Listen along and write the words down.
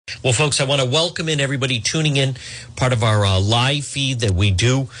Well, folks, I want to welcome in everybody tuning in, part of our live feed that we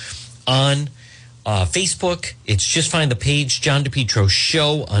do on Facebook. It's just find the page, John DePetro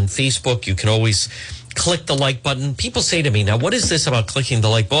Show on Facebook. You can always click the like button. People say to me, now, what is this about clicking the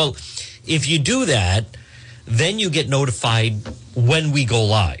like? Well, if you do that, then you get notified when we go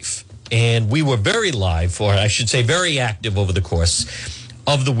live. And we were very live, or I should say very active over the course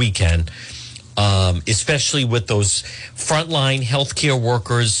of the weekend. Especially with those frontline healthcare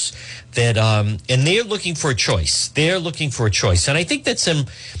workers that, and they're looking for a choice. They're looking for a choice. And I think that's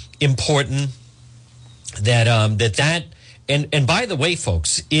important that, and by the way,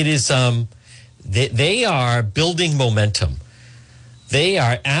 folks, it is, they are building momentum. They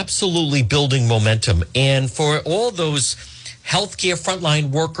are absolutely building momentum. And for all those healthcare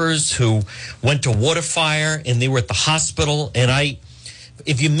frontline workers who went to water fire and they were at the hospital, and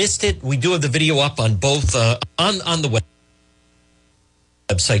if you missed it, we do have the video up on both on the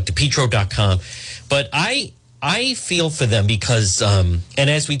website, DePetro.com. But I feel for them because, and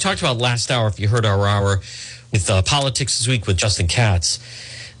as we talked about last hour, if you heard our hour with Politics This Week with Justin Katz,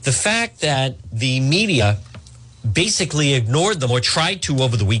 the fact that the media basically ignored them or tried to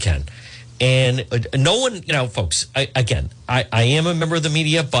over the weekend. And no one, folks, I am a member of the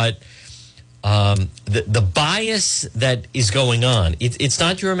media, but the bias that is going on, it's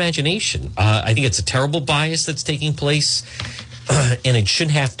not your imagination. I think it's a terrible bias that's taking place, and it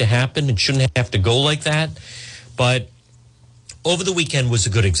shouldn't have to happen. It shouldn't have to go like that. But over the weekend was a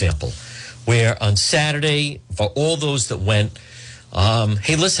good example, where on Saturday, for all those that went,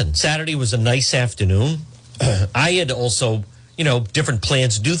 hey, listen, Saturday was a nice afternoon. I had also, different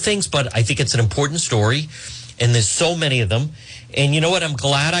plans to do things, but I think it's an important story, and there's so many of them. And you know what? I'm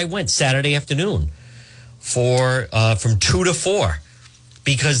glad I went Saturday afternoon from 2 to 4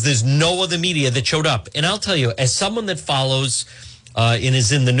 because there's no other media that showed up. And I'll tell you, as someone that follows and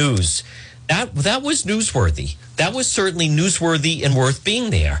is in the news, that was newsworthy. That was certainly newsworthy and worth being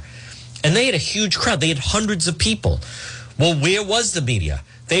there. And they had a huge crowd. They had hundreds of people. Well, where was the media?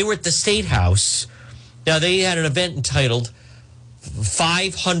 They were at the State House. Now, they had an event entitled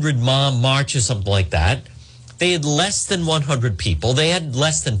 500 Mom March or something like that. They had less than 100 people. They had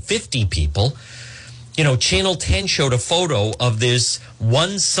less than 50 people. Channel 10 showed a photo of this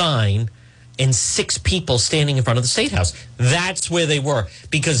one sign and 6 people standing in front of the State House. That's where they were.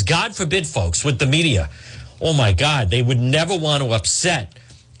 Because God forbid, folks, with the media, oh my God, they would never want to upset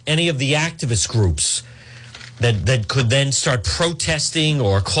any of the activist groups that could then start protesting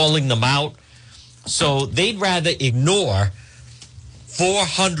or calling them out. So they'd rather ignore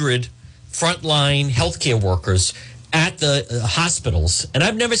 400 frontline healthcare workers at the hospitals. And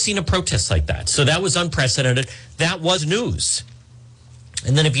I've never seen a protest like that. So that was unprecedented. That was news.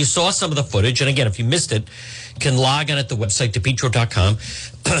 And then if you saw some of the footage, and again, if you missed it, you can log on at the website, DePetro.com.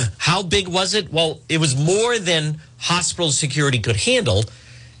 How big was it? Well, it was more than hospital security could handle.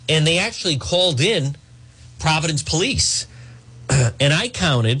 And they actually called in Providence Police. And I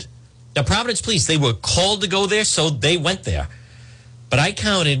counted, the Providence Police, they were called to go there, so they went there. But I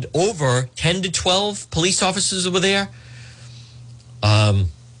counted over 10 to 12 police officers that were there. And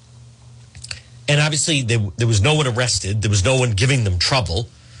obviously, there was no one arrested. There was no one giving them trouble.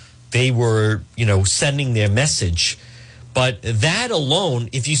 They were, sending their message. But that alone,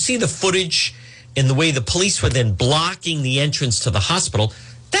 if you see the footage and the way the police were then blocking the entrance to the hospital,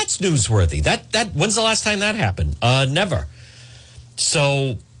 that's newsworthy. When's the last time that happened? Never.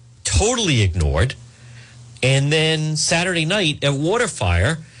 So, totally ignored. And then Saturday night at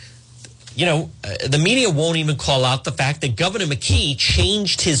Waterfire, the media won't even call out the fact that Governor McKee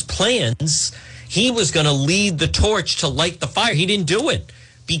changed his plans. He was going to lead the torch to light the fire. He didn't do it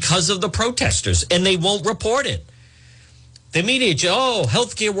because of the protesters, and they won't report it. The media,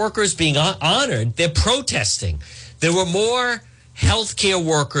 healthcare workers being honored, they're protesting. There were more healthcare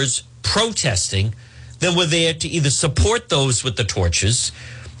workers protesting than were there to either support those with the torches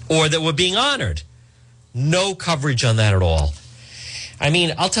or that were being honored. No coverage on that at all. I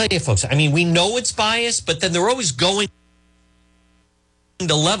mean, I'll tell you, folks, we know it's biased, but then they're always going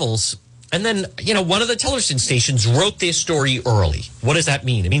to levels. And then, one of the television stations wrote their story early. What does that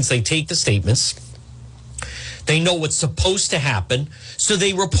mean? It means they take the statements. They know what's supposed to happen, so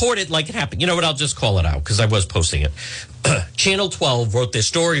they report it like it happened. You know what? I'll just call it out because I was posting it. Channel 12 wrote their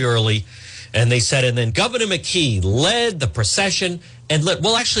story early, and they said, and then Governor McKee led the procession.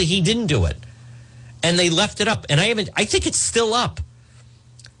 Well, actually, he didn't do it. And they left it up. And I think it's still up.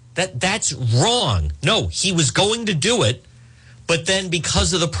 That's wrong. No, he was going to do it. But then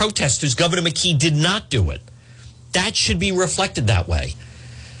because of the protesters, Governor McKee did not do it. That should be reflected that way.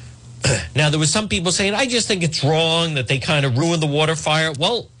 Now, there was some people saying, I just think it's wrong that they kind of ruined the water fire.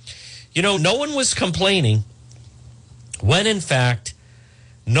 Well, No one was complaining when, in fact,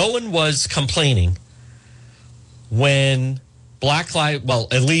 no one was complaining when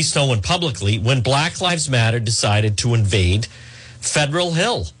at least no one publicly, when Black Lives Matter decided to invade Federal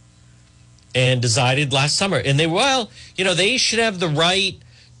Hill and decided last summer. And they should have the right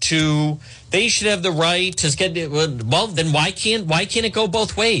to get, well, then why can't it go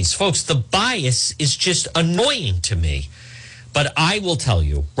both ways? Folks, the bias is just annoying to me. But I will tell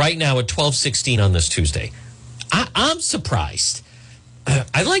you right now at 12:16 on this Tuesday, I'm surprised.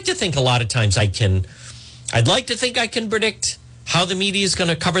 I like to think a lot of times I'd like to think I can predict how the media is going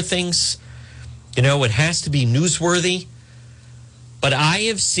to cover things. It has to be newsworthy. But I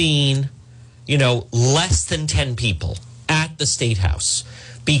have seen, less than 10 people at the State House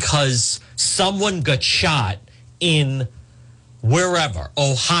because someone got shot in wherever,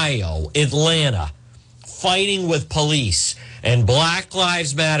 Ohio, Atlanta, fighting with police, and Black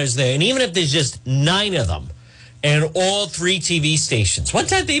Lives Matter's there. And even if there's just 9 of them and all 3 TV stations. One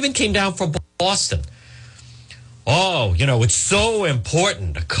time they even came down from Boston. Oh, it's so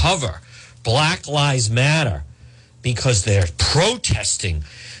important to cover Black Lives Matter because they're protesting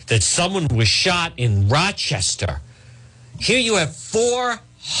that someone was shot in Rochester. Here you have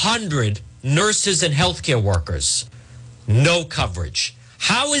 400 nurses and healthcare workers. No coverage.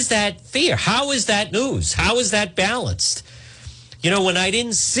 How is that fair? How is that news? How is that balanced? When I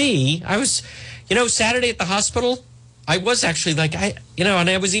didn't see, I was, Saturday at the hospital, I was actually and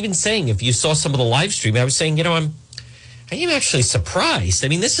I was even saying, if you saw some of the live stream, I was saying, I am actually surprised. I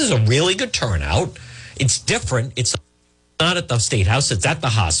mean, this is a really good turnout. It's different. It's not at the State House. It's at the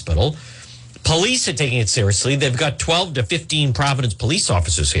hospital. Police are taking it seriously. They've got 12 to 15 Providence police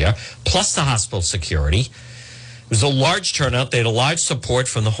officers here, plus the hospital security. It was a large turnout. They had a large support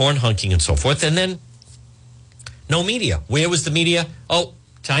from the horn honking and so forth. And then no media. Where was the media? Oh,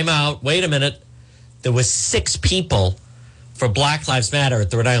 time out. Wait a minute. There was 6 people for Black Lives Matter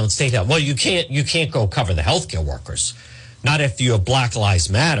at the Rhode Island State House. Well, you can't go cover the healthcare workers. Not if you have Black Lives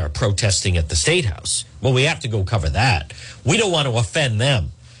Matter protesting at the State House. Well, we have to go cover that. We don't want to offend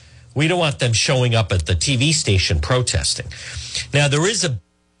them. We don't want them showing up at the TV station protesting. Now, there is a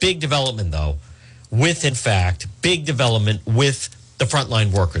big development, though, with the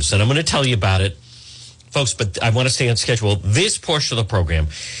frontline workers. And I'm going to tell you about it, folks, but I want to stay on schedule. This portion of the program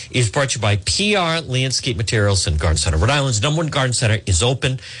is brought to you by PR Landscape Materials and Garden Center. Rhode Island's #1 garden center is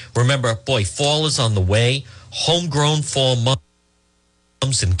open. Remember, fall is on the way. Homegrown fall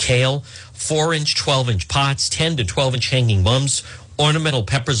mums and kale, 4-inch, 12-inch pots, 10 to 12-inch hanging mums, ornamental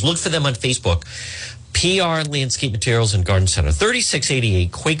peppers. Look for them on Facebook. PR Landscape Materials and Garden Center,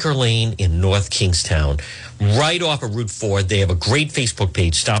 3688 Quaker Lane in North Kingstown, right off of Route 4. They have a great Facebook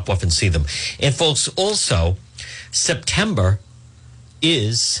page. Stop off and see them. And folks, also, September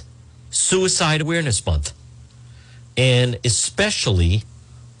is Suicide Awareness Month, and especially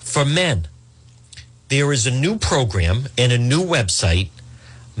for men. There is a new program and a new website,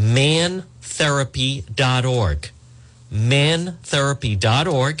 mantherapy.org.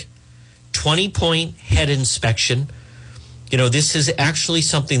 Mantherapy.org, 20-point head inspection. This is actually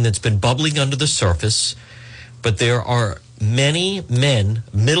something that's been bubbling under the surface, but there are many men,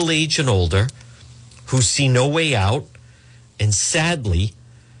 middle-aged and older, who see no way out and sadly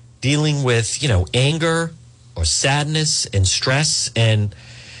dealing with, anger or sadness and stress and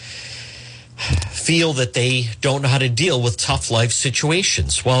feel that they don't know how to deal with tough life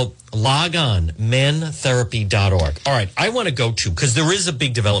situations. Well, log on, mantherapy.org. All right, I want to go to, because there is a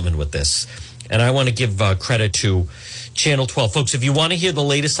big development with this, and I want to give credit to Channel 12. Folks, if you want to hear the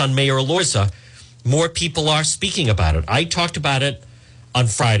latest on Mayor Elorza, more people are speaking about it. I talked about it on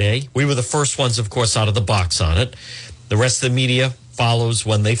Friday. We were the first ones, of course, out of the box on it. The rest of the media follows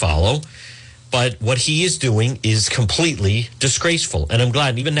when they follow. But what he is doing is completely disgraceful. And I'm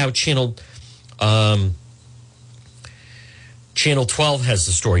glad, even now, Channel 12 has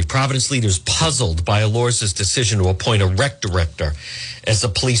the story. Providence leaders puzzled by Elorza's decision to appoint a rec director as a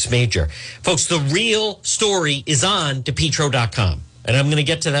police major. Folks, the real story is on DePetro.com. And I'm going to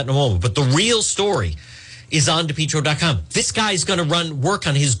get to that in a moment. But the real story is on DePetro.com. This guy's going to work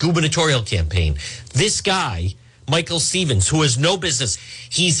on his gubernatorial campaign. This guy, Michael Stevens, who has no business,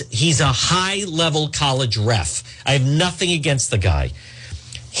 he's a high-level college ref. I have nothing against the guy.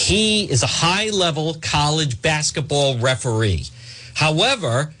 He is a high-level college basketball referee.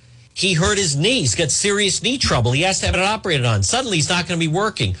 However, he hurt his knee. He's got serious knee trouble. He has to have it operated on. Suddenly, he's not going to be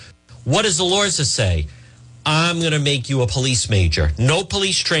working. What does Elorza say? I'm going to make you a police major. No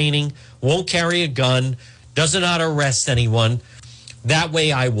police training, won't carry a gun, doesn't know how to arrest anyone. That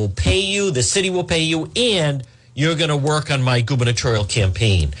way, I will pay you, the city will pay you, and you're going to work on my gubernatorial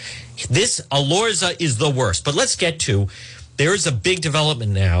campaign. This Elorza is the worst. But let's get to, there is a big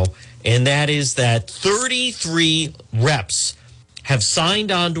development now, and that is that 33 reps have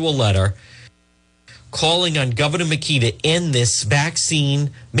signed on to a letter calling on Governor McKee to end this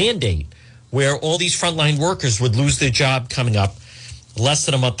vaccine mandate, where all these frontline workers would lose their job coming up less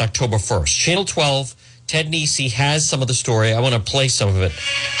than a month, October 1st. Channel 12, Ted Nesi has some of the story. I want to play some of it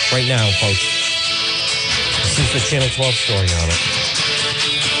right now, folks. This is the Channel 12 story on it.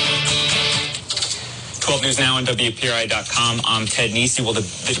 12 News Now on WPRI.com. I'm Ted Nesi. Well,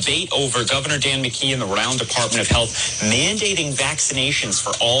 the debate over Governor Dan McKee and the Rhode Island Department of Health mandating vaccinations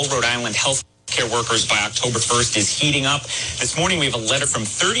for all Rhode Island health care workers by October 1st is heating up. This morning, we have a letter from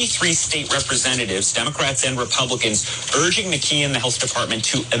 33 state representatives, Democrats and Republicans, urging McKee and the health department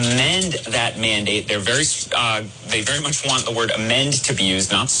to amend that mandate. They very much want the word amend to be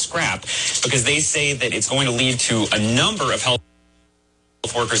used, not scrap, because they say that it's going to lead to a number of health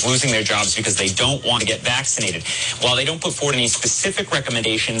workers losing their jobs because they don't want to get vaccinated. While they don't put forward any specific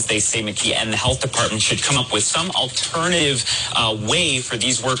recommendations, they say McKee and the health department should come up with some alternative way for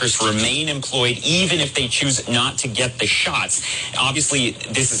these workers to remain employed, even if they choose not to get the shots. Obviously,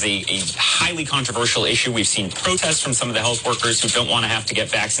 this is a highly controversial issue. We've seen protests from some of the health workers who don't want to have to get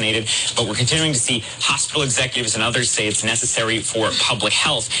vaccinated, but we're continuing to see hospital executives and others say it's necessary for public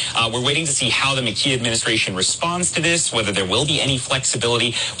health. We're waiting to see how the McKee administration responds to this, whether there will be any flexibility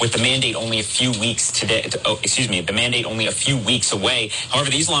with the mandate only a few weeks the mandate only a few weeks away. However,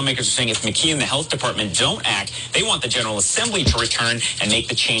 these lawmakers are saying if McKee and the health department don't act, they want the General Assembly to return and make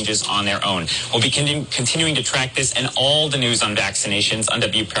the changes on their own. We'll be continuing to track this and all the news on vaccinations on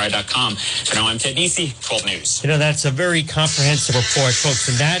WPRI.com. For now, I'm Ted Nesi, 12 News. You know, that's a very comprehensive report, folks,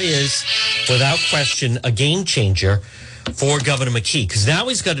 and that is, without question, a game changer for Governor McKee, because now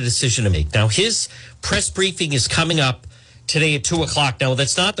he's got a decision to make. Now, his press briefing is coming up today at 2 o'clock. Now,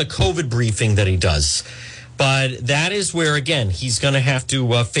 that's not the COVID briefing that he does, but that is where, again, he's going to have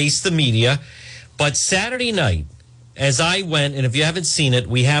to face the media. But Saturday night, as I went, and if you haven't seen it,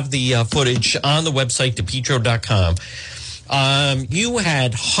 we have the footage on the website, depetro.com. You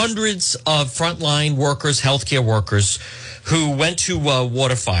had hundreds of frontline workers, healthcare workers, who went to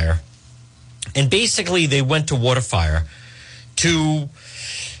Waterfire. And basically, they went to Waterfire to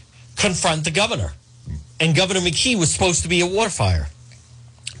confront the governor. And Governor McKee was supposed to be at Waterfire.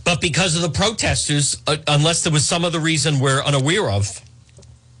 But because of the protesters, unless there was some other reason we're unaware of,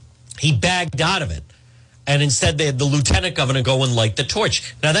 he bagged out of it. And instead, they had the lieutenant governor go and light the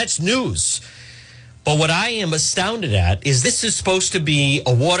torch. Now, that's news. But what I am astounded at is this is supposed to be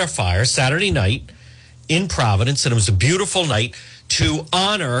a Waterfire Saturday night in Providence, and it was a beautiful night to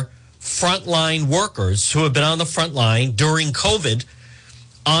honor frontline workers who have been on the front line during COVID,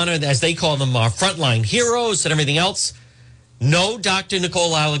 honor, as they call them, frontline heroes and everything else. No Dr.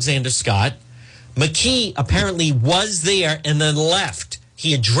 Nicole Alexander Scott. McKee apparently was there and then left.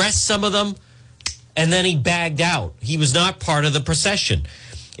 He addressed some of them, and then he bagged out. He was not part of the procession.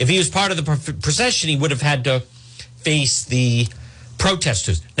 If he was part of the procession, he would have had to face the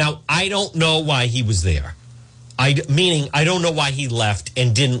protesters. Now, I don't know why he was there. I don't know why he left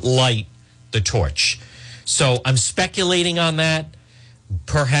and didn't light the torch. So I'm speculating on that.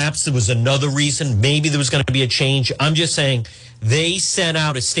 Perhaps there was another reason. Maybe there was going to be a change. I'm just saying they sent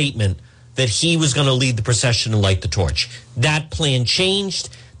out a statement that he was going to lead the procession and light the torch. That plan changed.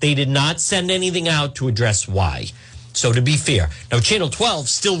 They did not send anything out to address why. So to be fair, now Channel 12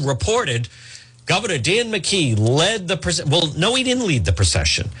 still reported Governor Dan McKee led the procession. Well, no, he didn't lead the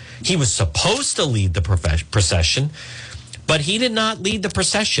procession. He was supposed to lead the procession, but he did not lead the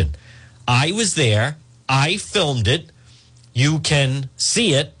procession. I was there. I filmed it. You can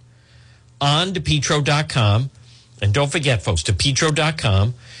see it on DePetro.com. And don't forget, folks,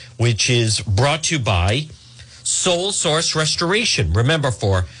 DePetro.com, which is brought to you by Sole Source Restoration. Remember,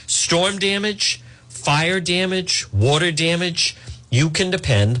 for storm damage, fire damage, water damage, you can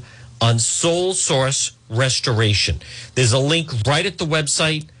depend on Sole Source Restoration. There's a link right at the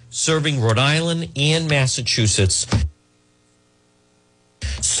website serving Rhode Island and Massachusetts.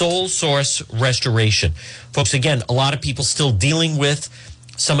 Sole Source Restoration. Folks, again, a lot of people still dealing with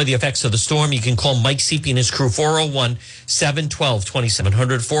some of the effects of the storm. You can call Mike Seepy and his crew,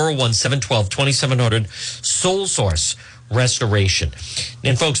 401-712-2700, 401-712-2700, Sole Source Restoration.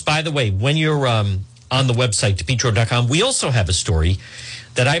 And folks, by the way, when you're on the website, depetro.com, we also have a story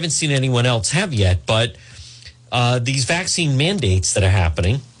that I haven't seen anyone else have yet, but these vaccine mandates that are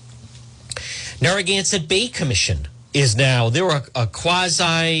happening. Narragansett Bay Commission is now, they're a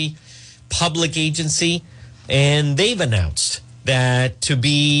quasi-public agency, and they've announced that to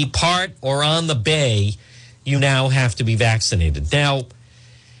be part or on the bay you now have to be vaccinated. Now,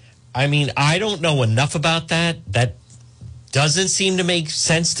 I mean, I don't know enough about that. That doesn't seem to make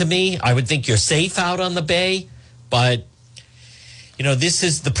sense to me. I would think you're safe out on the bay, but you know, this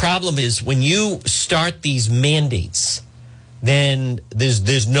is the problem is when you start these mandates, then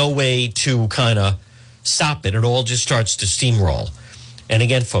there's no way to kind of stop it. It all just starts to steamroll. And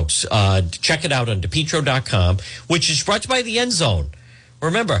again, folks, check it out on DePetro.com, which is brought to you by The End Zone.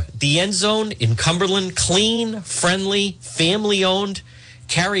 Remember, The End Zone in Cumberland, clean, friendly, family-owned,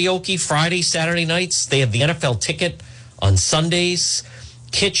 karaoke Friday, Saturday nights. They have the NFL ticket on Sundays.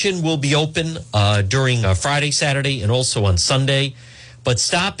 Kitchen will be open during Friday, Saturday, and also on Sunday. But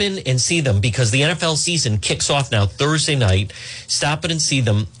stop in and see them because the NFL season kicks off now Thursday night. Stop in and see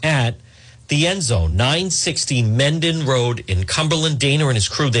them at The End Zone, 960 Mendon Road in Cumberland. Dana and his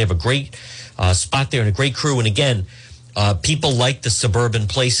crew, they have a great spot there and a great crew. And again, people like the suburban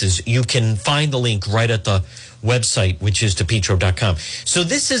places. You can find the link right at the website, which is DePetro.com. So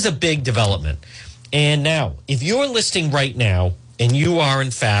this is a big development. And now, if you're listening right now and you are, in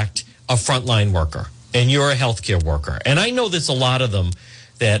fact, a frontline worker, and you're a healthcare worker. And I know there's a lot of them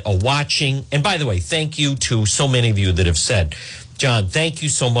that are watching. And by the way, thank you to so many of you that have said, John, thank you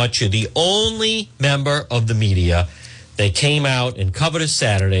so much. You're the only member of the media that came out and covered a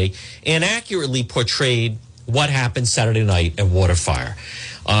Saturday and accurately portrayed what happened Saturday night at Waterfire.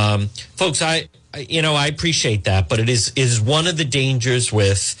 Folks, I appreciate that, but it is one of the dangers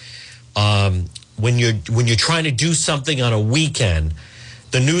with when you're trying to do something on a weekend.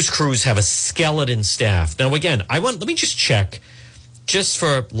 The news crews have a skeleton staff. Now, again, let me just check, just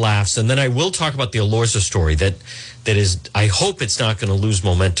for laughs, and then I will talk about the Alorza story that is, I hope it's not going to lose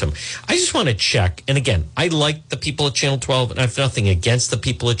momentum. I just want to check, and again, I like the people at Channel 12, and I have nothing against the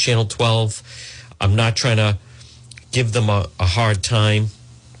people at Channel 12. I'm not trying to give them a hard time.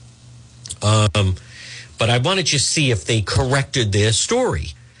 But I want to just see if they corrected their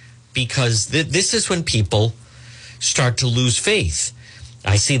story, because this is when people start to lose faith.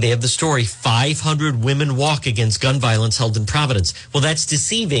 I see they have the story, 500 women walk against gun violence held in Providence. Well, that's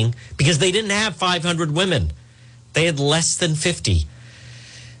deceiving because they didn't have 500 women. They had less than 50.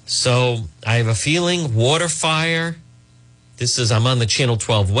 So I have a feeling Waterfire, I'm on the Channel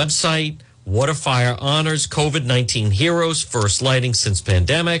 12 website. Waterfire honors COVID-19 heroes, first lighting since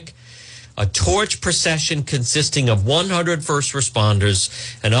pandemic. A torch procession consisting of 100 first responders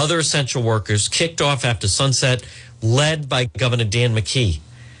and other essential workers kicked off after sunset, led by Governor Dan McKee.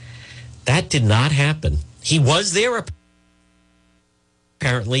 That did not happen. He was there,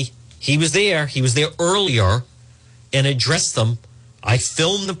 apparently. He was there. He was there earlier and addressed them. I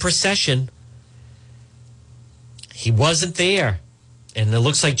filmed the procession. He wasn't there. And it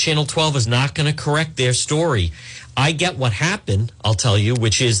looks like Channel 12 is not going to correct their story. I get what happened, I'll tell you,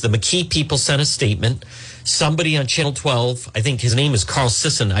 which is the McKee people sent a statement. Somebody on Channel 12, I think his name is Carl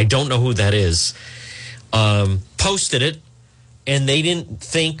Sisson, I don't know who that is, posted it, and they didn't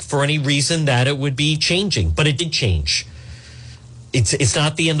think for any reason that it would be changing, but it did change. It's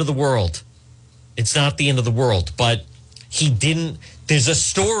not the end of the world. It's not the end of the world, but there's a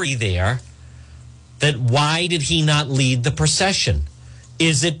story there that why did he not lead the procession?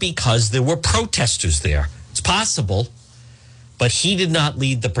 Is it because there were protesters there? It's possible, but he did not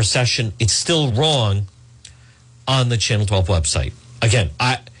lead the procession. It's still wrong on the Channel 12 website. Again,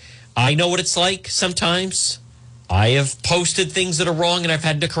 I know what it's like sometimes. I have posted things that are wrong and I've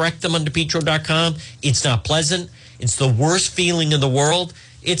had to correct them on DePetro.com. It's not pleasant. It's the worst feeling in the world.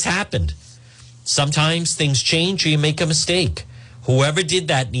 It's happened. Sometimes things change or you make a mistake. Whoever did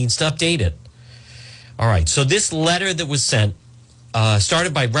that needs to update it. All right, so this letter that was sent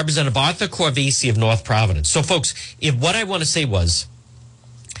started by Representative Arthur Corvese of North Providence. So, folks, what I want to say was,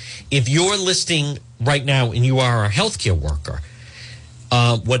 if you're listening right now and you are a healthcare worker,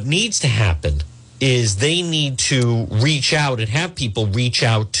 what needs to happen is they need to reach out and have people reach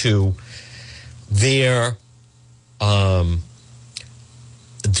out to their rep.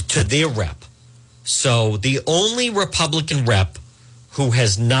 So the only Republican rep who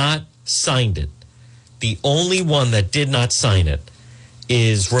has not signed it, the only one that did not sign it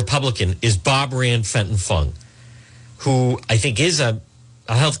is Republican, is Bob Rand Fenton Fung, who I think is a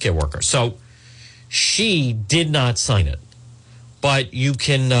healthcare worker. So she did not sign it. But you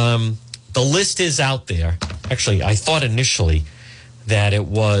can, the list is out there. Actually, I thought initially that it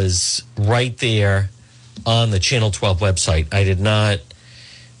was right there on the Channel 12 website. I did not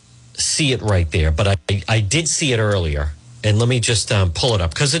see it right there, but I did see it earlier. And let me just pull it up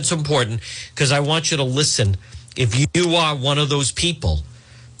because it's important, because I want you to listen. If you are one of those people,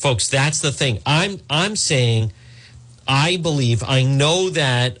 folks, that's the thing. I'm saying I know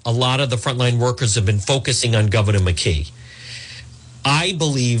that a lot of the frontline workers have been focusing on Governor McKee. I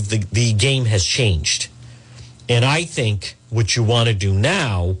believe the game has changed. And I think what you want to do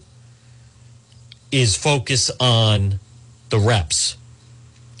now is focus on the reps.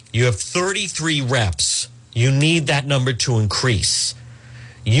 You have 33 reps. You need that number to increase.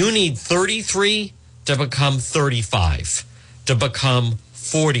 You need 33 to become 35, to become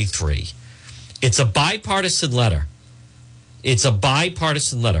 43. It's a bipartisan letter.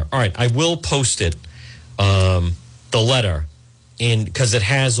 All right, I will post it, the letter, because it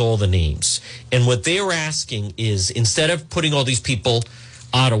has all the names. And what they're asking is, instead of putting all these people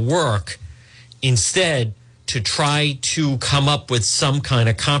out of work, instead to try to come up with some kind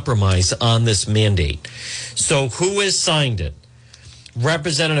of compromise on this mandate. So who has signed it?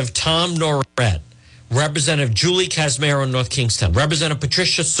 Representative Tom Norrett, Representative Julie Casmero of North Kingstown, Representative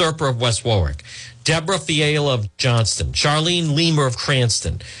Patricia Serper of West Warwick, Deborah Fiala of Johnston, Charlene Leamer of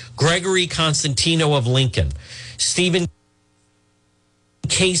Cranston, Gregory Constantino of Lincoln, Stephen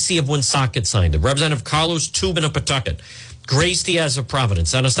Casey of Woonsocket signed it, Representative Carlos Tubin of Pawtucket, Grace Diaz of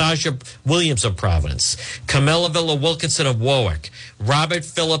Providence, Anastasia Williams of Providence, Camilla Villa Wilkinson of Warwick, Robert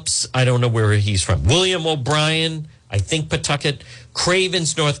Phillips, I don't know where he's from, William O'Brien, I think Pawtucket,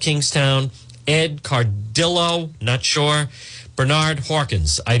 Cravens, North Kingstown, Ed Cardillo, not sure, Bernard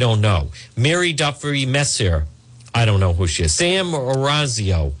Hawkins, I don't know, Mary Duffy Messier, I don't know who she is, Sam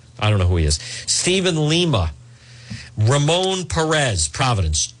Orazio, I don't know who he is, Stephen Lima, Ramon Perez,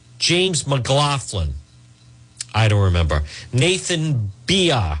 Providence, James McLaughlin, I don't remember. Nathan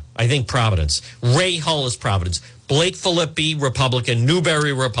Bia, I think Providence. Ray Hull is Providence. Blake Filippi, Republican.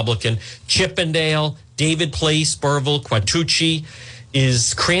 Newberry, Republican. Chippendale, David Place, Burville, Quatucci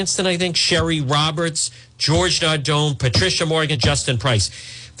is Cranston, I think. Sherry Roberts, George Nardone, Patricia Morgan, Justin Price.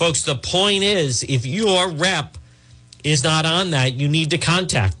 Folks, the point is, if your rep is not on that, you need to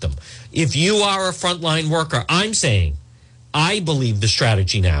contact them. If you are a frontline worker, I'm saying, I believe the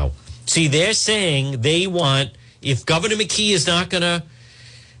strategy now. See, they're saying they want, if Governor McKee is not going to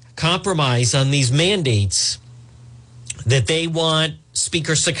compromise on these mandates, that they want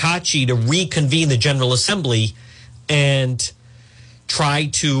Speaker Sakachi to reconvene the General Assembly and try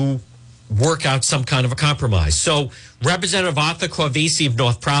to work out some kind of a compromise. So Representative Arthur Corvese of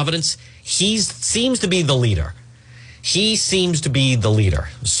North Providence, he seems to be the leader. So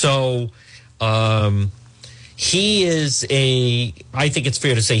he is I think it's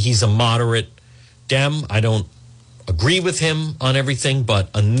fair to say he's a moderate Dem. I don't agree with him on everything, but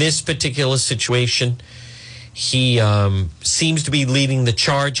on this particular situation, he seems to be leading the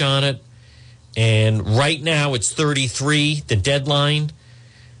charge on it. And right now it's 33, the deadline.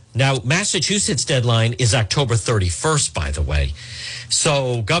 Now, Massachusetts deadline is October 31st, by the way.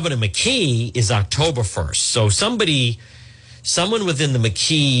 So Governor McKee is October 1st. So someone within the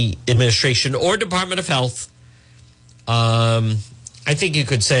McKee administration or Department of Health, I think you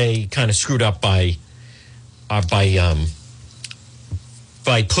could say kind of screwed up by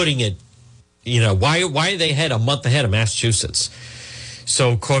putting it, why are they a month ahead of Massachusetts?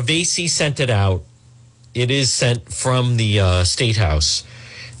 So Corvese sent it out. It is sent from the State House.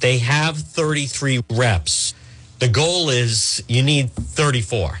 They have 33 reps. The goal is you need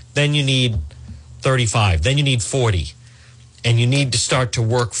 34. Then you need 35. Then you need 40. And you need to start to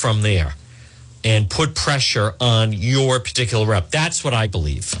work from there and put pressure on your particular rep. That's what I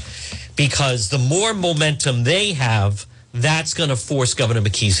believe. Because the more momentum they have, that's going to force Governor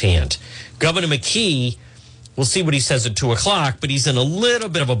McKee's hand. Governor McKee, we'll see what he says at 2 o'clock, but he's in a little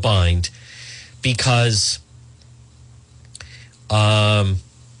bit of a bind because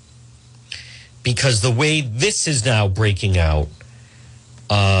the way this is now breaking out,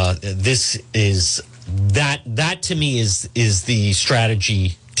 this is that to me is the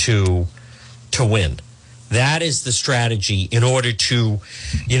strategy to win. That is the strategy in order to,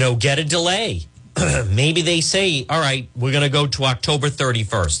 get a delay. Maybe they say, all right, we're going to go to October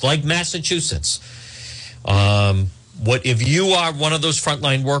 31st, like Massachusetts. What if you are one of those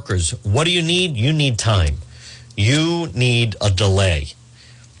frontline workers? What do you need? You need time. You need a delay.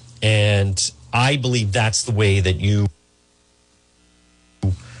 And I believe that's the way that you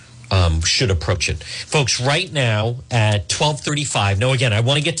should approach it. Folks, right now at 12:35. Now, again, I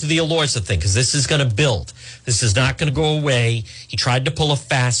want to get to the Elorza thing because this is going to build. This is not going to go away. He tried to pull a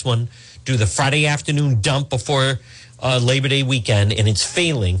fast one, do the Friday afternoon dump before Labor Day weekend, and it's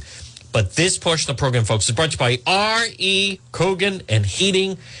failing. But this portion of the program, folks, is brought to you by R.E. Coogan and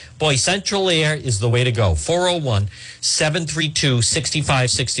Heating. Boy, Central Air is the way to go.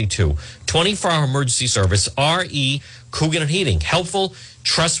 401-732-6562. 24-hour emergency service. R.E. Coogan and Heating. Helpful,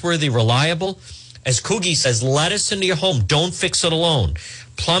 trustworthy, reliable. as Coogie says, let us into your home. Don't fix it alone.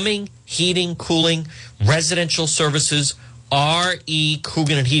 Plumbing, heating, cooling, residential services, R.E.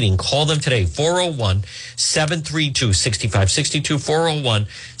 Coogan and Heating. Call them today, 401-732-6562,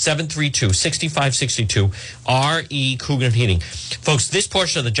 401-732-6562, R.E. Coogan and Heating. Folks, this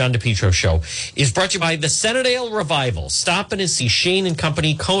portion of the John DePietro Show is brought to you by the Centerdale Revival. Stop in and see Shane and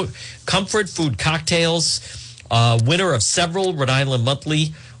Company Comfort Food Cocktails, winner of several Rhode Island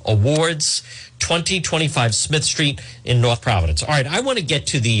Monthly Awards, 2025 Smith Street in North Providence. All right, I want to get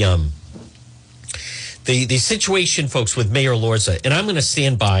to the situation, folks, with Mayor Elorza, and I'm going to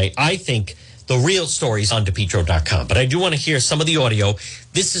stand by. I think the real story is on DePietro.com, but I do want to hear some of the audio.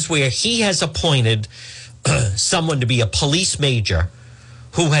 This is where he has appointed someone to be a police major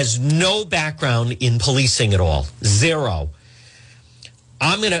who has no background in policing at all. Zero.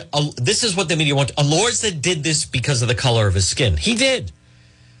 This is what the media wants. Elorza did this because of the color of his skin. He did.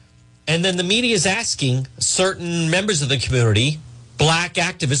 And then the media is asking certain members of the community, black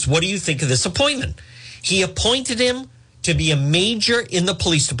activists, what do you think of this appointment? He appointed him to be a major in the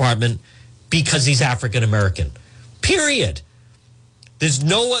police department because he's African American. Period. There's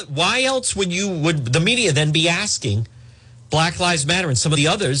why else would the media then be asking Black Lives Matter and some of the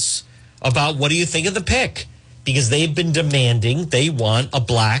others about what do you think of the pick? Because they've been demanding, they want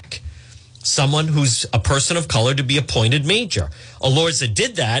someone who's a person of color to be appointed major. Elorza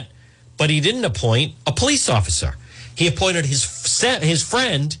did that, but he didn't appoint a police officer. He appointed his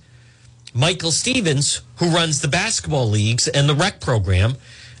friend, Michael Stevens, who runs the basketball leagues and the rec program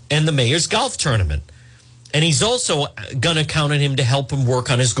and the mayor's golf tournament. And he's also going to count on him to help him work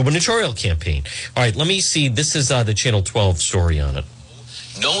on his gubernatorial campaign. All right, let me see. This is the Channel 12 story on it.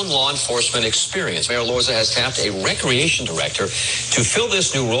 Known law enforcement experience. Mayor Elorza has tapped a recreation director to fill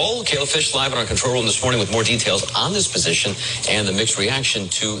this new role. Kayla Fish live in our control room this morning with more details on this position and the mixed reaction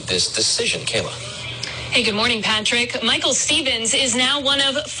to this decision. Kayla. Hey, good morning, Patrick. Michael Stevens is now one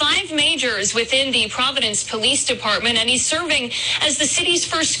of 5 majors within the Providence Police Department, and he's serving as the city's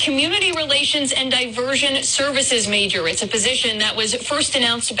first community relations and diversion services major. It's a position that was first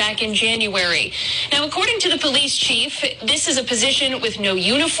announced back in January. Now, according to the police chief, this is a position with no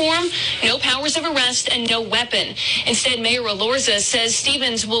uniform, no powers of arrest, and no weapon. Instead, Mayor Elorza says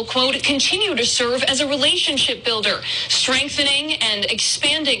Stevens will, quote, continue to serve as a relationship builder, strengthening and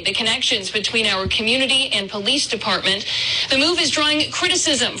expanding the connections between our community and police department. The move is drawing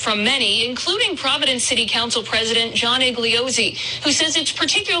criticism from many, including Providence City Council President John Igliozzi, who says it's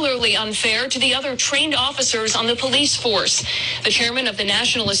particularly unfair to the other trained officers on the police force. The chairman of the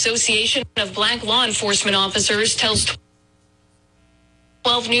National Association of Black Law Enforcement Officers tells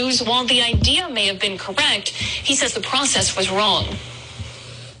 12 News, while the idea may have been correct, he says the process was wrong.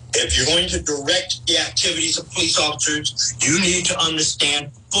 If you're going to direct the activities of police officers, you need to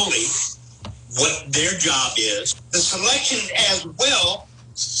understand fully what their job is. The selection as well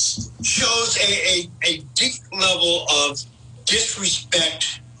shows a deep level of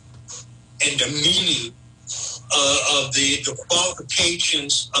disrespect and demeaning of the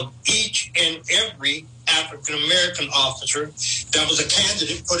qualifications of each and every African-American officer that was a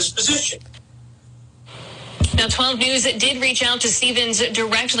candidate for this position. Now, 12 News did reach out to Stevens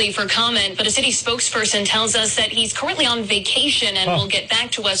directly for comment, but a city spokesperson tells us that he's currently on vacation and will get back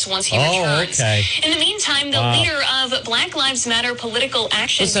to us once he returns. Okay. In the meantime, the leader of Black Lives Matter Political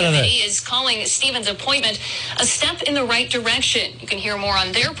Action Committee is calling Stevens' appointment a step in the right direction. You can hear more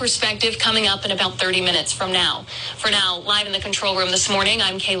on their perspective coming up in about 30 minutes from now. For now, live in the control room this morning,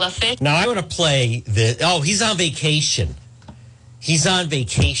 I'm Kayla Fish. Now, I want to play the... Oh, he's on vacation. He's on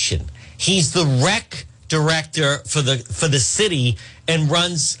vacation. He's the rec director for the city and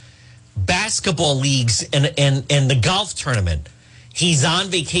runs basketball leagues and the golf tournament. He's on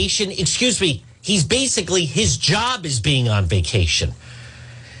vacation. Excuse me. He's basically, his job is being on vacation.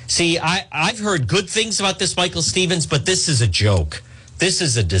 See, I've heard good things about this Michael Stevens, but this is a joke. This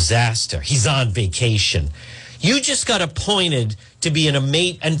is a disaster. He's on vacation. You just got appointed to be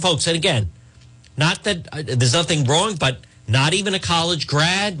and folks, and again, not that there's nothing wrong, but not even a college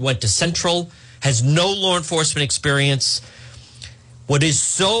grad, went to Central, has no law enforcement experience. What is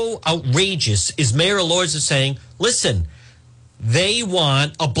so outrageous is Mayor Elorza saying, listen, they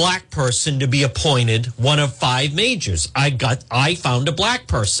want a black person to be appointed one of 5 majors. I found a black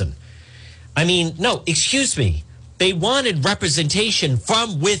person. I mean, no, excuse me. They wanted representation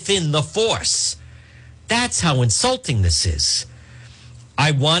from within the force. That's how insulting this is.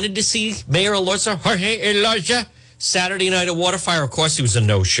 I wanted to see Mayor Elorza, Jorge Elorza, Saturday night at Waterfire. Of course, he was a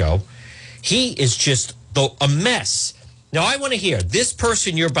no-show. He is just a mess. Now, I want to hear this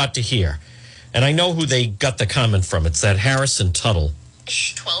person you're about to hear, and I know who they got the comment from. It's that Harrison Tuttle.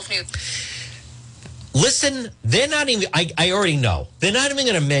 12 News. Listen, they're not even, I already know, they're not even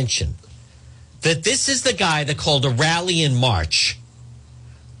going to mention that this is the guy that called a rally in March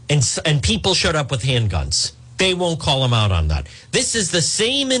and people showed up with handguns. They won't call him out on that. This is the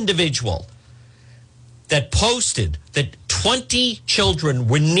same individual that posted that 20 children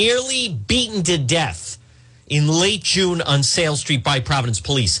were nearly beaten to death in late June on Sale Street by Providence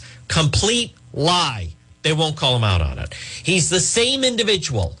police. Complete lie. They won't call him out on it. He's the same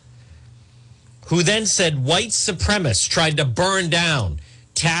individual who then said white supremacists tried to burn down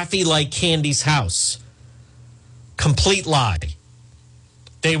Taffy Like Candy's house. Complete lie.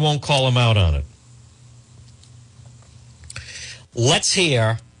 They won't call him out on it. Let's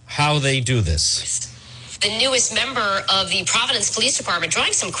hear how they do this. The newest member of the Providence Police Department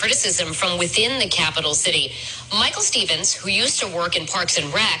drawing some criticism from within the capital city. Michael Stevens, who used to work in Parks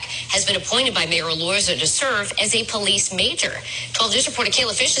and Rec, has been appointed by Mayor Elorza to serve as a police major. 12 News reporter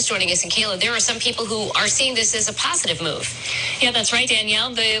Kayla Fish is joining us. And Kayla, there are some people who are seeing this as a positive move. Yeah, that's right, Danielle.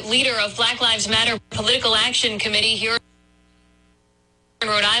 The leader of Black Lives Matter Political Action Committee here in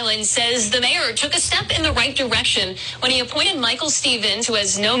Rhode Island says the mayor took a step in the right direction when he appointed Michael Stevens, who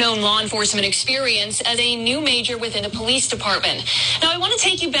has no known law enforcement experience, as a new major within the police department. Now, I want to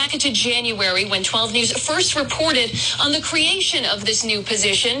take you back into January when 12 News first reported on the creation of this new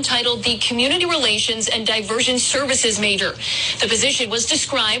position titled the Community Relations and Diversion Services Major. The position was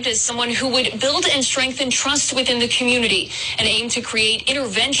described as someone who would build and strengthen trust within the community and aim to create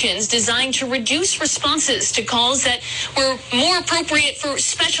interventions designed to reduce responses to calls that were more appropriate for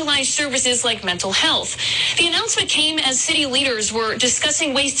specialized services like mental health. The announcement came as city leaders were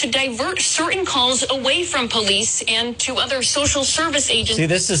discussing ways to divert certain calls away from police and to other social service agencies. See,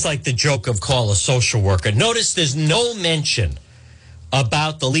 this is like the joke of call a social worker. Notice there's no mention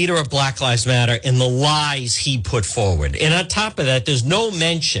about the leader of Black Lives Matter and the lies he put forward. And on top of that, there's no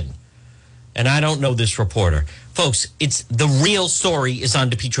mention, and I don't know this reporter. Folks, it's the real story is on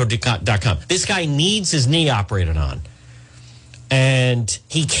DePietro.com. This guy needs his knee operated on. And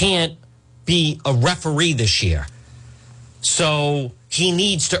he can't be a referee this year. So he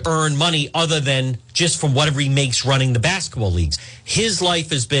needs to earn money other than just from whatever he makes running the basketball leagues. His life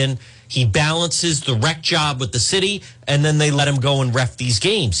has been he balances the rec job with the city, and then they let him go and ref these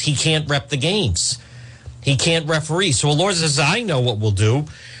games. He can't rep the games. He can't referee. So Elorza says, I know what we'll do.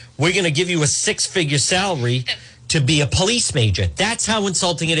 We're going to give you a 6-figure salary to be a police major. That's how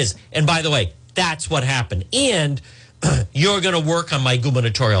insulting it is. And by the way, that's what happened. And you're going to work on my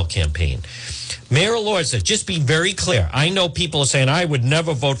gubernatorial campaign. Mayor Elorza, just be very clear. I know people are saying, I would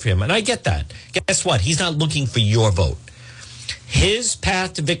never vote for him. And I get that. Guess what? He's not looking for your vote. His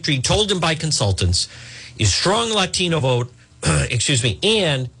path to victory, told him by consultants, is strong Latino vote,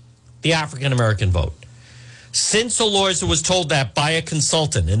 and the African-American vote. Since Elorza was told that by a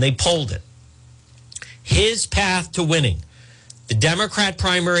consultant, and they polled it, his path to winning the Democrat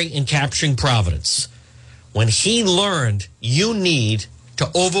primary and capturing Providence, when he learned you need to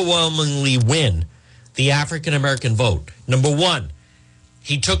overwhelmingly win the African-American vote, number one,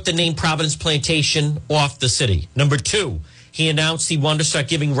 he took the name Providence Plantation off the city. Number two, he announced he wanted to start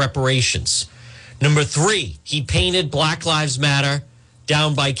giving reparations. Number three, he painted Black Lives Matter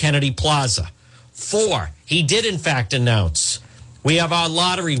down by Kennedy Plaza. 4, he did in fact announce we have our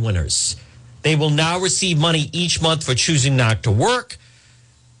lottery winners. They will now receive money each month for choosing not to work.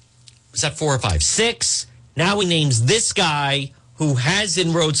 Was that 4 or 5? 6. Now he names this guy who has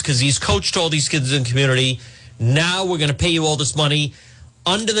inroads because he's coached all these kids in the community. Now we're going to pay you all this money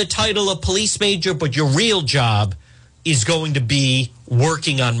under the title of police major, but your real job is going to be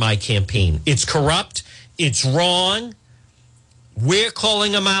working on my campaign. It's corrupt. It's wrong. We're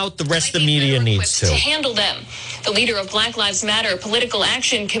calling them out. The rest of the media needs to handle them. The leader of Black Lives Matter Political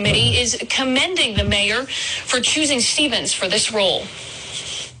Action Committee is commending the mayor for choosing Stevens for this role.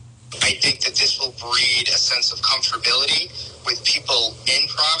 I think that this will breed a sense of comfortability with people in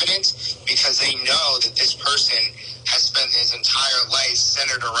Providence because they know that this person has spent his entire life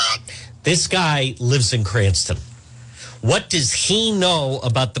centered around. This guy lives in Cranston. What does he know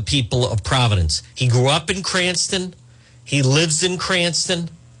about the people of Providence? He grew up in Cranston. He lives in Cranston.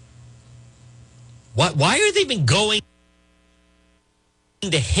 Why are they even going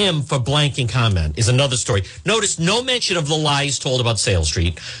to him for blanking comment is another story. Notice no mention of the lies told about Sale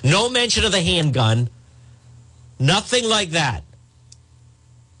Street. No mention of the handgun. Nothing like that.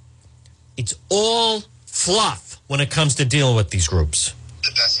 It's all fluff when it comes to dealing with these groups.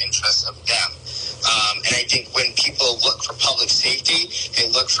 The best interests of them. And I think when people look for public safety, they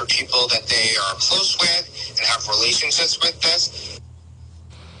look for people that they are close with and have relationships with this.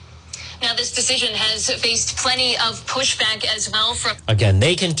 Now, this decision has faced plenty of pushback as well from... Again,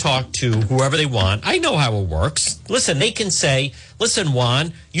 they can talk to whoever they want. I know how it works. Listen, they can say, listen,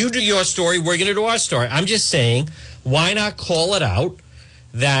 Juan, you do your story, we're going to do our story. I'm just saying, why not call it out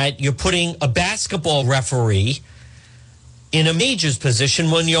that you're putting a basketball referee in a major's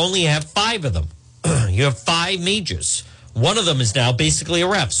position when you only have 5 of them? You have 5 majors. One of them is now basically a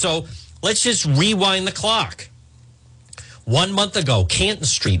ref. So let's just rewind the clock. 1 month ago, Canton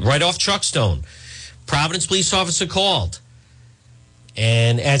Street, right off Truckstone, Providence police officer called.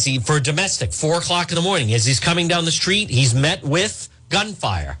 And for domestic, 4 o'clock in the morning, as he's coming down the street, he's met with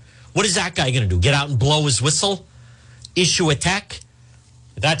gunfire. What is that guy going to do? Get out and blow his whistle? Issue a tech?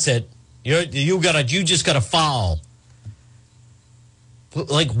 That's it. You just got to foul.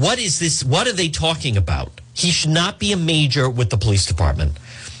 Like, what is this? What are they talking about? He should not be a major with the police department.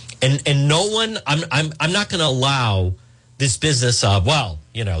 And no one, I'm not going to allow this business of, well,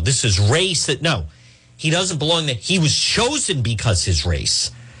 this is race. No, he doesn't belong there. He was chosen because his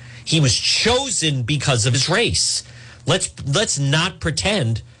race. He was chosen because of his race. Let's not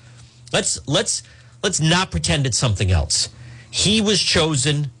pretend. Let's not pretend it's something else. He was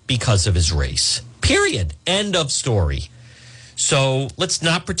chosen because of his race. Period. End of story. So let's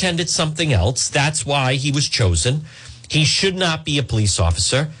not pretend it's something else. That's why he was chosen. He should not be a police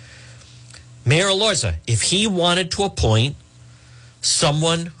officer. Mayor Elorza, if he wanted to appoint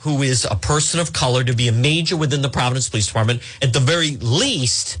someone who is a person of color to be a major within the Providence Police Department, at the very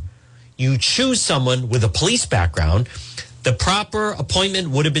least, you choose someone with a police background. The proper appointment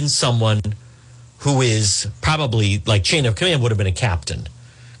would have been someone who is probably, like chain of command, would have been a captain,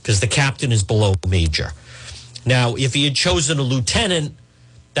 because the captain is below major. Now, if he had chosen a lieutenant,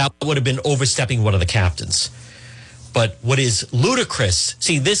 that would have been overstepping one of the captains. But what is ludicrous,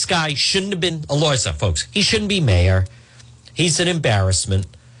 see, this guy shouldn't have been Elorza, folks. He shouldn't be mayor. He's an embarrassment.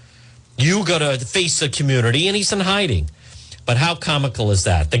 You got to face the community, and he's in hiding. But how comical is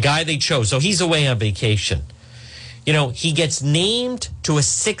that? The guy they chose, so he's away on vacation. He gets named to a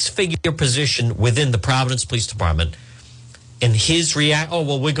 6-figure position within the Providence Police Department. And his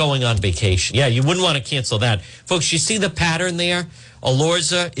we're going on vacation. Yeah, you wouldn't want to cancel that. Folks, you see the pattern there?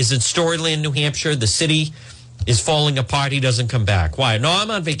 Elorza is in Storyland, New Hampshire. The city is falling apart. He doesn't come back. Why? No,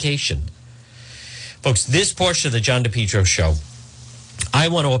 I'm on vacation. Folks, this portion of the John DePietro Show, I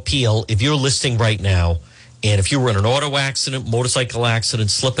want to appeal, if you're listening right now, and if you were in an auto accident, motorcycle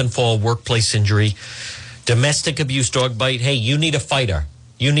accident, slip and fall, workplace injury, domestic abuse, dog bite, hey, you need a fighter.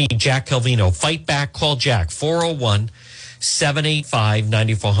 You need Jack Calvino. Fight back. Call Jack.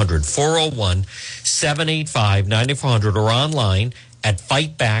 401-785-9400. 401-785-9400 or online at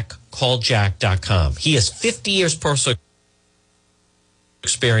fightbackcalljack.com. He has 50 years personal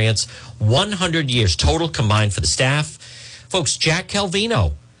experience, 100 years total combined for the staff. Folks, Jack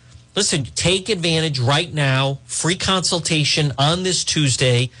Calvino. Listen, take advantage right now. Free consultation on this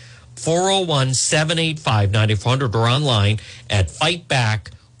Tuesday, 401-785-9400 or online at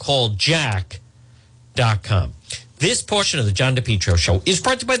fightbackcalljack.com. This portion of the John DePietro Show is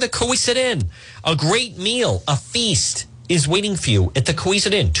brought to you by the Cowesett Inn. A great meal, a feast is waiting for you at the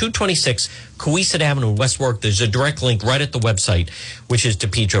Cowesett Inn, 226 Cowesett Avenue, West Warwick. There's a direct link right at the website, which is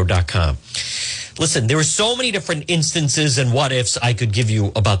DePietro.com. Listen, there are so many different instances and what ifs I could give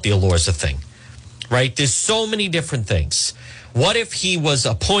you about the Elorza thing, right? There's so many different things. What if he was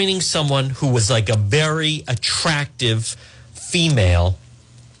appointing someone who was like a very attractive female?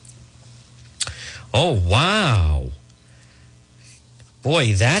 Oh, wow.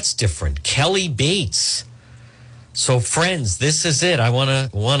 Boy, that's different. Kelly Bates. So, friends, this is it. I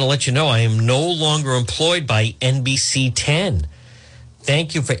want to let you know I am no longer employed by NBC 10.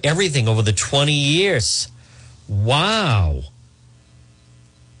 Thank you for everything over the 20 years. Wow.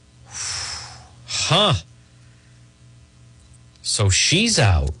 Huh. So she's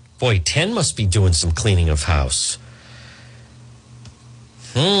out. Boy, 10 must be doing some cleaning of house.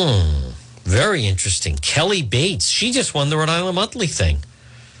 Very interesting. Kelly Bates. She just won the Rhode Island Monthly thing.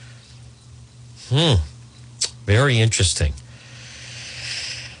 Very interesting.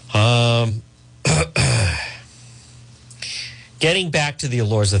 Getting back to the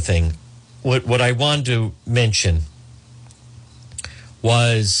Elorza thing, what I wanted to mention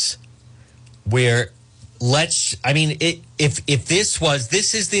was where if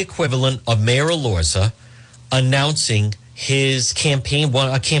this is the equivalent of Mayor Elorza announcing his campaign,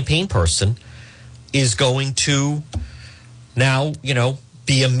 a campaign person is going to now,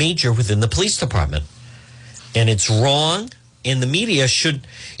 be a major within the police department. And it's wrong. And the media should,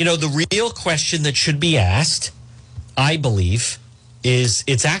 the real question that should be asked, I believe, is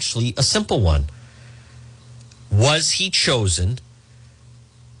it's actually a simple one. Was he chosen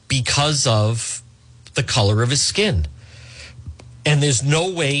because because of the color of his skin. And there's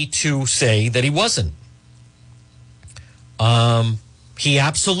no way to say that he wasn't. He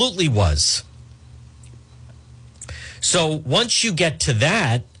absolutely was. So once you get to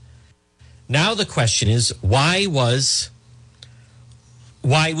that, now the question is, why was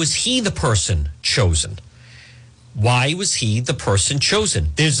he the person chosen? Why was he the person chosen?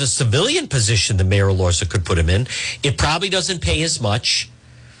 There's a civilian position that Mayor Elorza could put him in. It probably doesn't pay as much.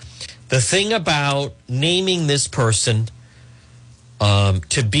 The thing about naming this person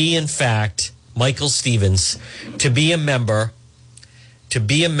to be, in fact, Michael Stevens, to be a member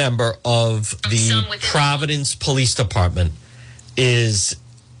of the Providence Police Department is,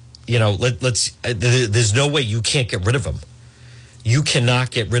 there's no way you can't get rid of him. You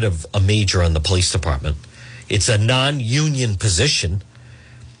cannot get rid of a major on the police department. It's a non-union position.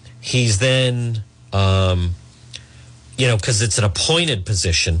 He's then, because it's an appointed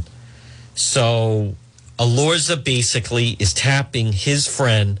position. So Elorza basically is tapping his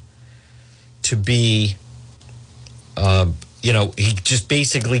friend to be, he just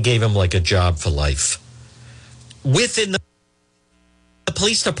basically gave him like a job for life within the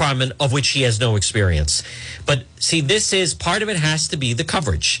police department, of which he has no experience. But see, this is part of it, has to be the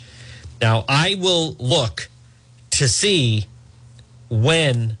coverage. Now, I will look to see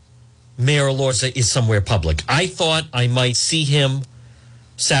when Mayor Elorza is somewhere public. I thought I might see him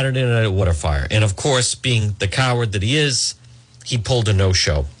Saturday night at Waterfire. And of course, being the coward that he is, he pulled a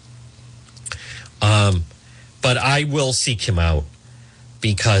no-show. But I will seek him out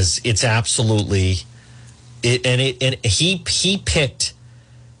because it's absolutely and he picked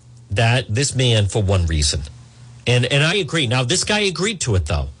this man for one reason. And I agree. Now, this guy agreed to it,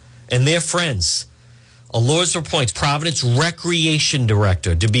 though. And they're friends. Elorza appoints Providence Recreation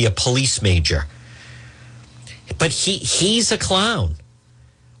Director to be a police major. But he's a clown.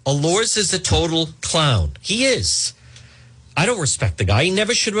 Elorza is a total clown. He is. I don't respect the guy. He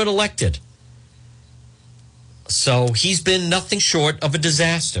never should have been elected. So he's been nothing short of a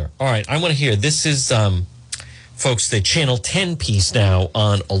disaster. All right, I want to hear. This is, folks, the Channel 10 piece now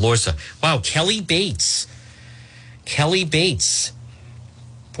on Elorza. Wow, Kelly Bates.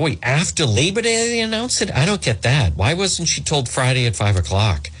 Boy, after Labor Day they announced it? I don't get that. Why wasn't she told Friday at 5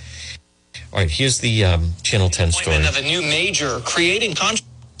 o'clock? All right, here's the Channel 10 story. Appointment of a new major creating controversy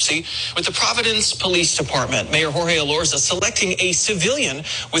with the Providence Police Department. Mayor Jorge Elorza selecting a civilian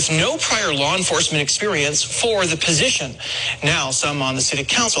with no prior law enforcement experience for the position. Now, some on the city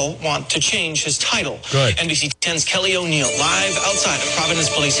council want to change his title. Good. NBC 10's Kelly O'Neill live outside of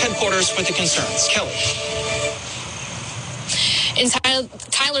Providence Police Headquarters with the concerns. Kelly. In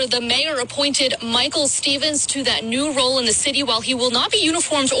Tyler, the mayor appointed Michael Stevens to that new role in the city. While he will not be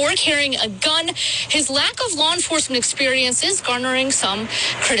uniformed or carrying a gun, his lack of law enforcement experience is garnering some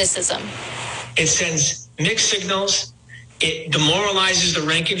criticism. It sends mixed signals. It demoralizes the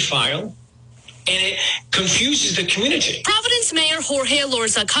rank and file. And it confuses the community. Providence Mayor Jorge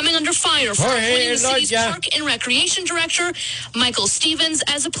Elorza coming under fire for appointing the city's Park and Recreation Director, Michael Stevens,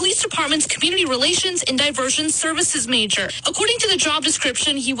 as a police department's community relations and diversion services major. According to the job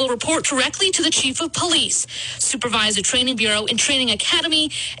description, he will report directly to the chief of police, supervise a training bureau and training academy,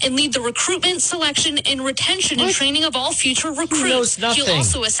 and lead the recruitment, selection, and retention and training of all future recruits. He'll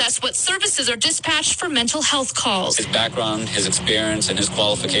also assess what services are dispatched for mental health calls. His background, his experience, and his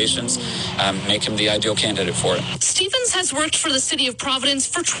qualifications make him the ideal candidate for it. Stevens has worked for the city of Providence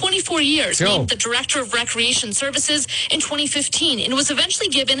for 24 years, named the Director of Recreation Services in 2015, and was eventually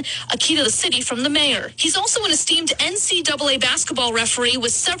given a key to the city from the mayor. He's also an esteemed NCAA basketball referee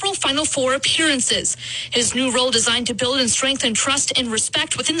with several Final Four appearances. His new role designed to build and strengthen trust and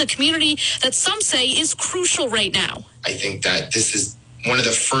respect within the community that some say is crucial right now. I think that this is one of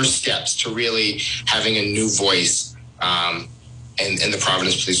the first steps to really having a new voice in the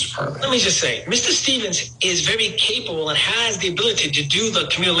Providence Police Department. Let me just say, Mr. Stevens is very capable and has the ability to do the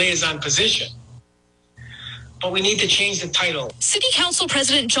community liaison position. But we need to change the title. City Council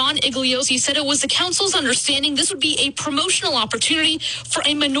President John Igliozzi said it was the council's understanding this would be a promotional opportunity for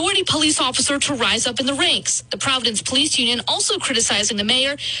a minority police officer to rise up in the ranks. The Providence Police Union also criticizing the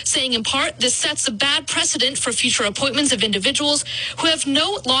mayor, saying in part this sets a bad precedent for future appointments of individuals who have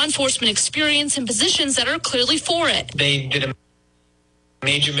no law enforcement experience in positions that are clearly for it. They did a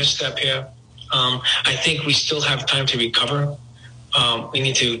major misstep here. I think we still have time to recover. We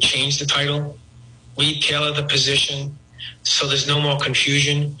need to change the title, retailor the position, so there's no more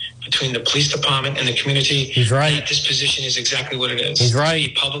confusion between the police department and the community. He's right. That this position is exactly what it is. He's right.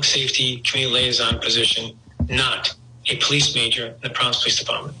 A public safety community liaison position, not a police major in the Providence Police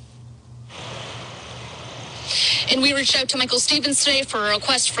Department. And we reached out to Michael Stevens today for a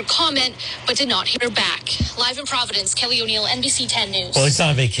request for comment, but did not hear back. Live in Providence, Kelly O'Neill, NBC 10 News. Well, he's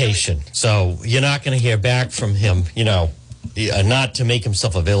on vacation, so you're not going to hear back from him, not to make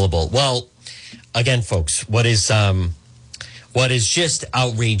himself available. Well, again, folks, what is just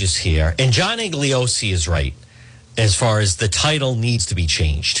outrageous here, and John Igliosi is right as far as the title needs to be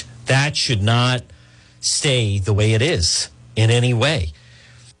changed. That should not stay the way it is in any way.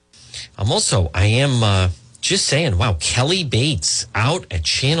 I am just saying, wow, Kelly Bates out at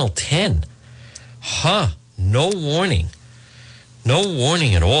Channel 10. No warning. No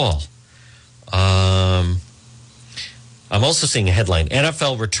warning at all. I'm also seeing a headline,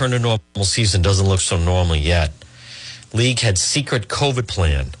 NFL return to normal season doesn't look so normal yet. League had secret COVID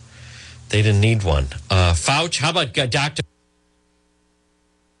plan. They didn't need one. Fauci, how about Dr.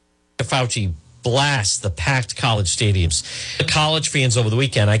 Fauci blast the packed college stadiums? The college fans over the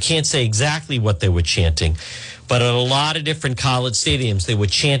weekend, I can't say exactly what they were chanting, but at a lot of different college stadiums, they were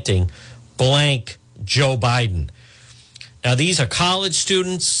chanting blank Joe Biden. Now, these are college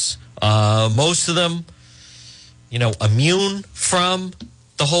students, most of them, immune from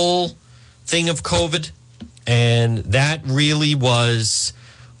the whole thing of COVID. And that really was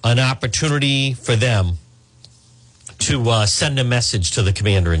an opportunity for them to send a message to the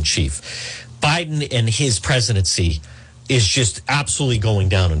commander-in-chief. Biden and his presidency is just absolutely going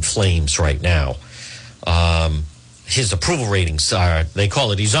down in flames right now. His approval ratings they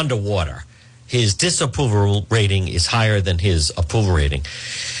call it, he's underwater. His disapproval rating is higher than his approval rating.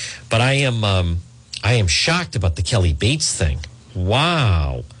 But I am shocked about the Kelly Bates thing.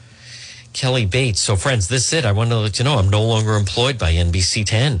 Wow. Kelly Bates. So, friends, this is it. I want to let you know I'm no longer employed by NBC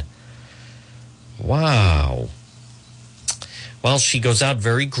 10. Wow. Well, she goes out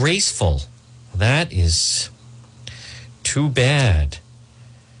very graceful. That is too bad.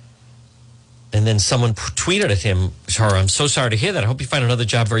 And then someone tweeted at her, I'm so sorry to hear that. I hope you find another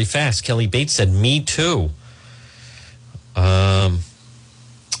job very fast. Kelly Bates said, me too.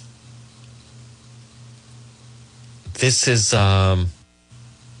 This is...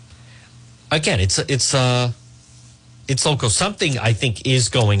 Again, it's local. Something I think is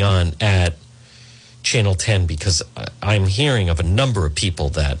going on at Channel 10 because I'm hearing of a number of people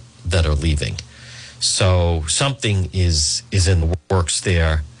that are leaving. So something is in the works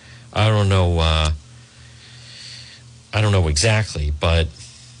there. I don't know exactly, but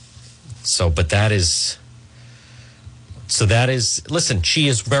that is. Listen, she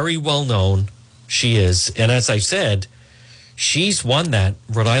is very well known. She is, and as I said, she's won that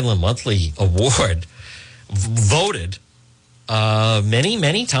Rhode Island Monthly Award, voted many,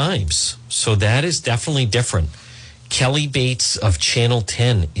 many times. So that is definitely different. Kelly Bates of Channel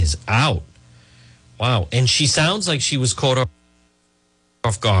 10 is out. Wow. And she sounds like she was caught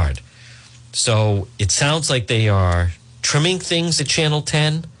off guard. So it sounds like they are trimming things at Channel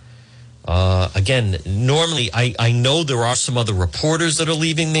 10. Again, normally I know there are some other reporters that are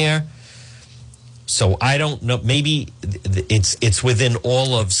leaving there. So I don't know. Maybe it's within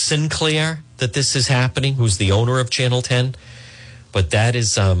all of Sinclair that this is happening, who's the owner of Channel 10. But that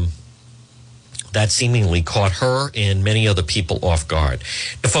is that seemingly caught her and many other people off guard.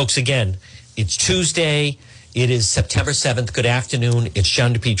 Now, folks, again, it's Tuesday. It is September 7th. Good afternoon. It's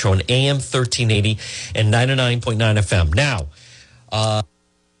John DePietro on AM 1380 and 99.9 FM. Now,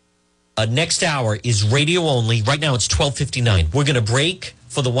 next hour is radio only. Right now it's 12:59. We're going to break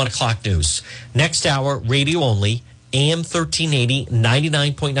for the 1 o'clock news. Next hour, radio only, AM 1380,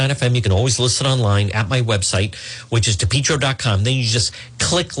 99.9 FM. You can always listen online at my website, which is DePietro.com. Then you just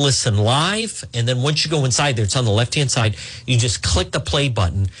click listen live. And then once you go inside there, it's on the left-hand side. You just click the play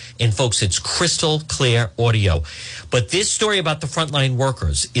button. And folks, it's crystal clear audio. But this story about the frontline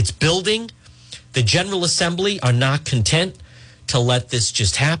workers, it's building. The General Assembly are not content to let this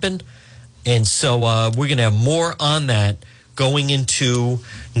just happen. And so we're going to have more on that going into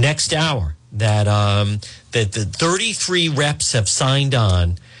next hour. That the 33 reps have signed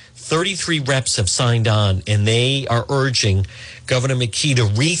on. 33 reps have signed on, and they are urging Governor McKee to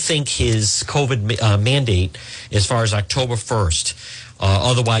rethink his COVID mandate as far as October 1st.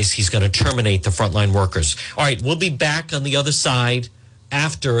 Otherwise, he's going to terminate the frontline workers. All right, we'll be back on the other side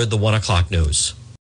after the 1 o'clock news.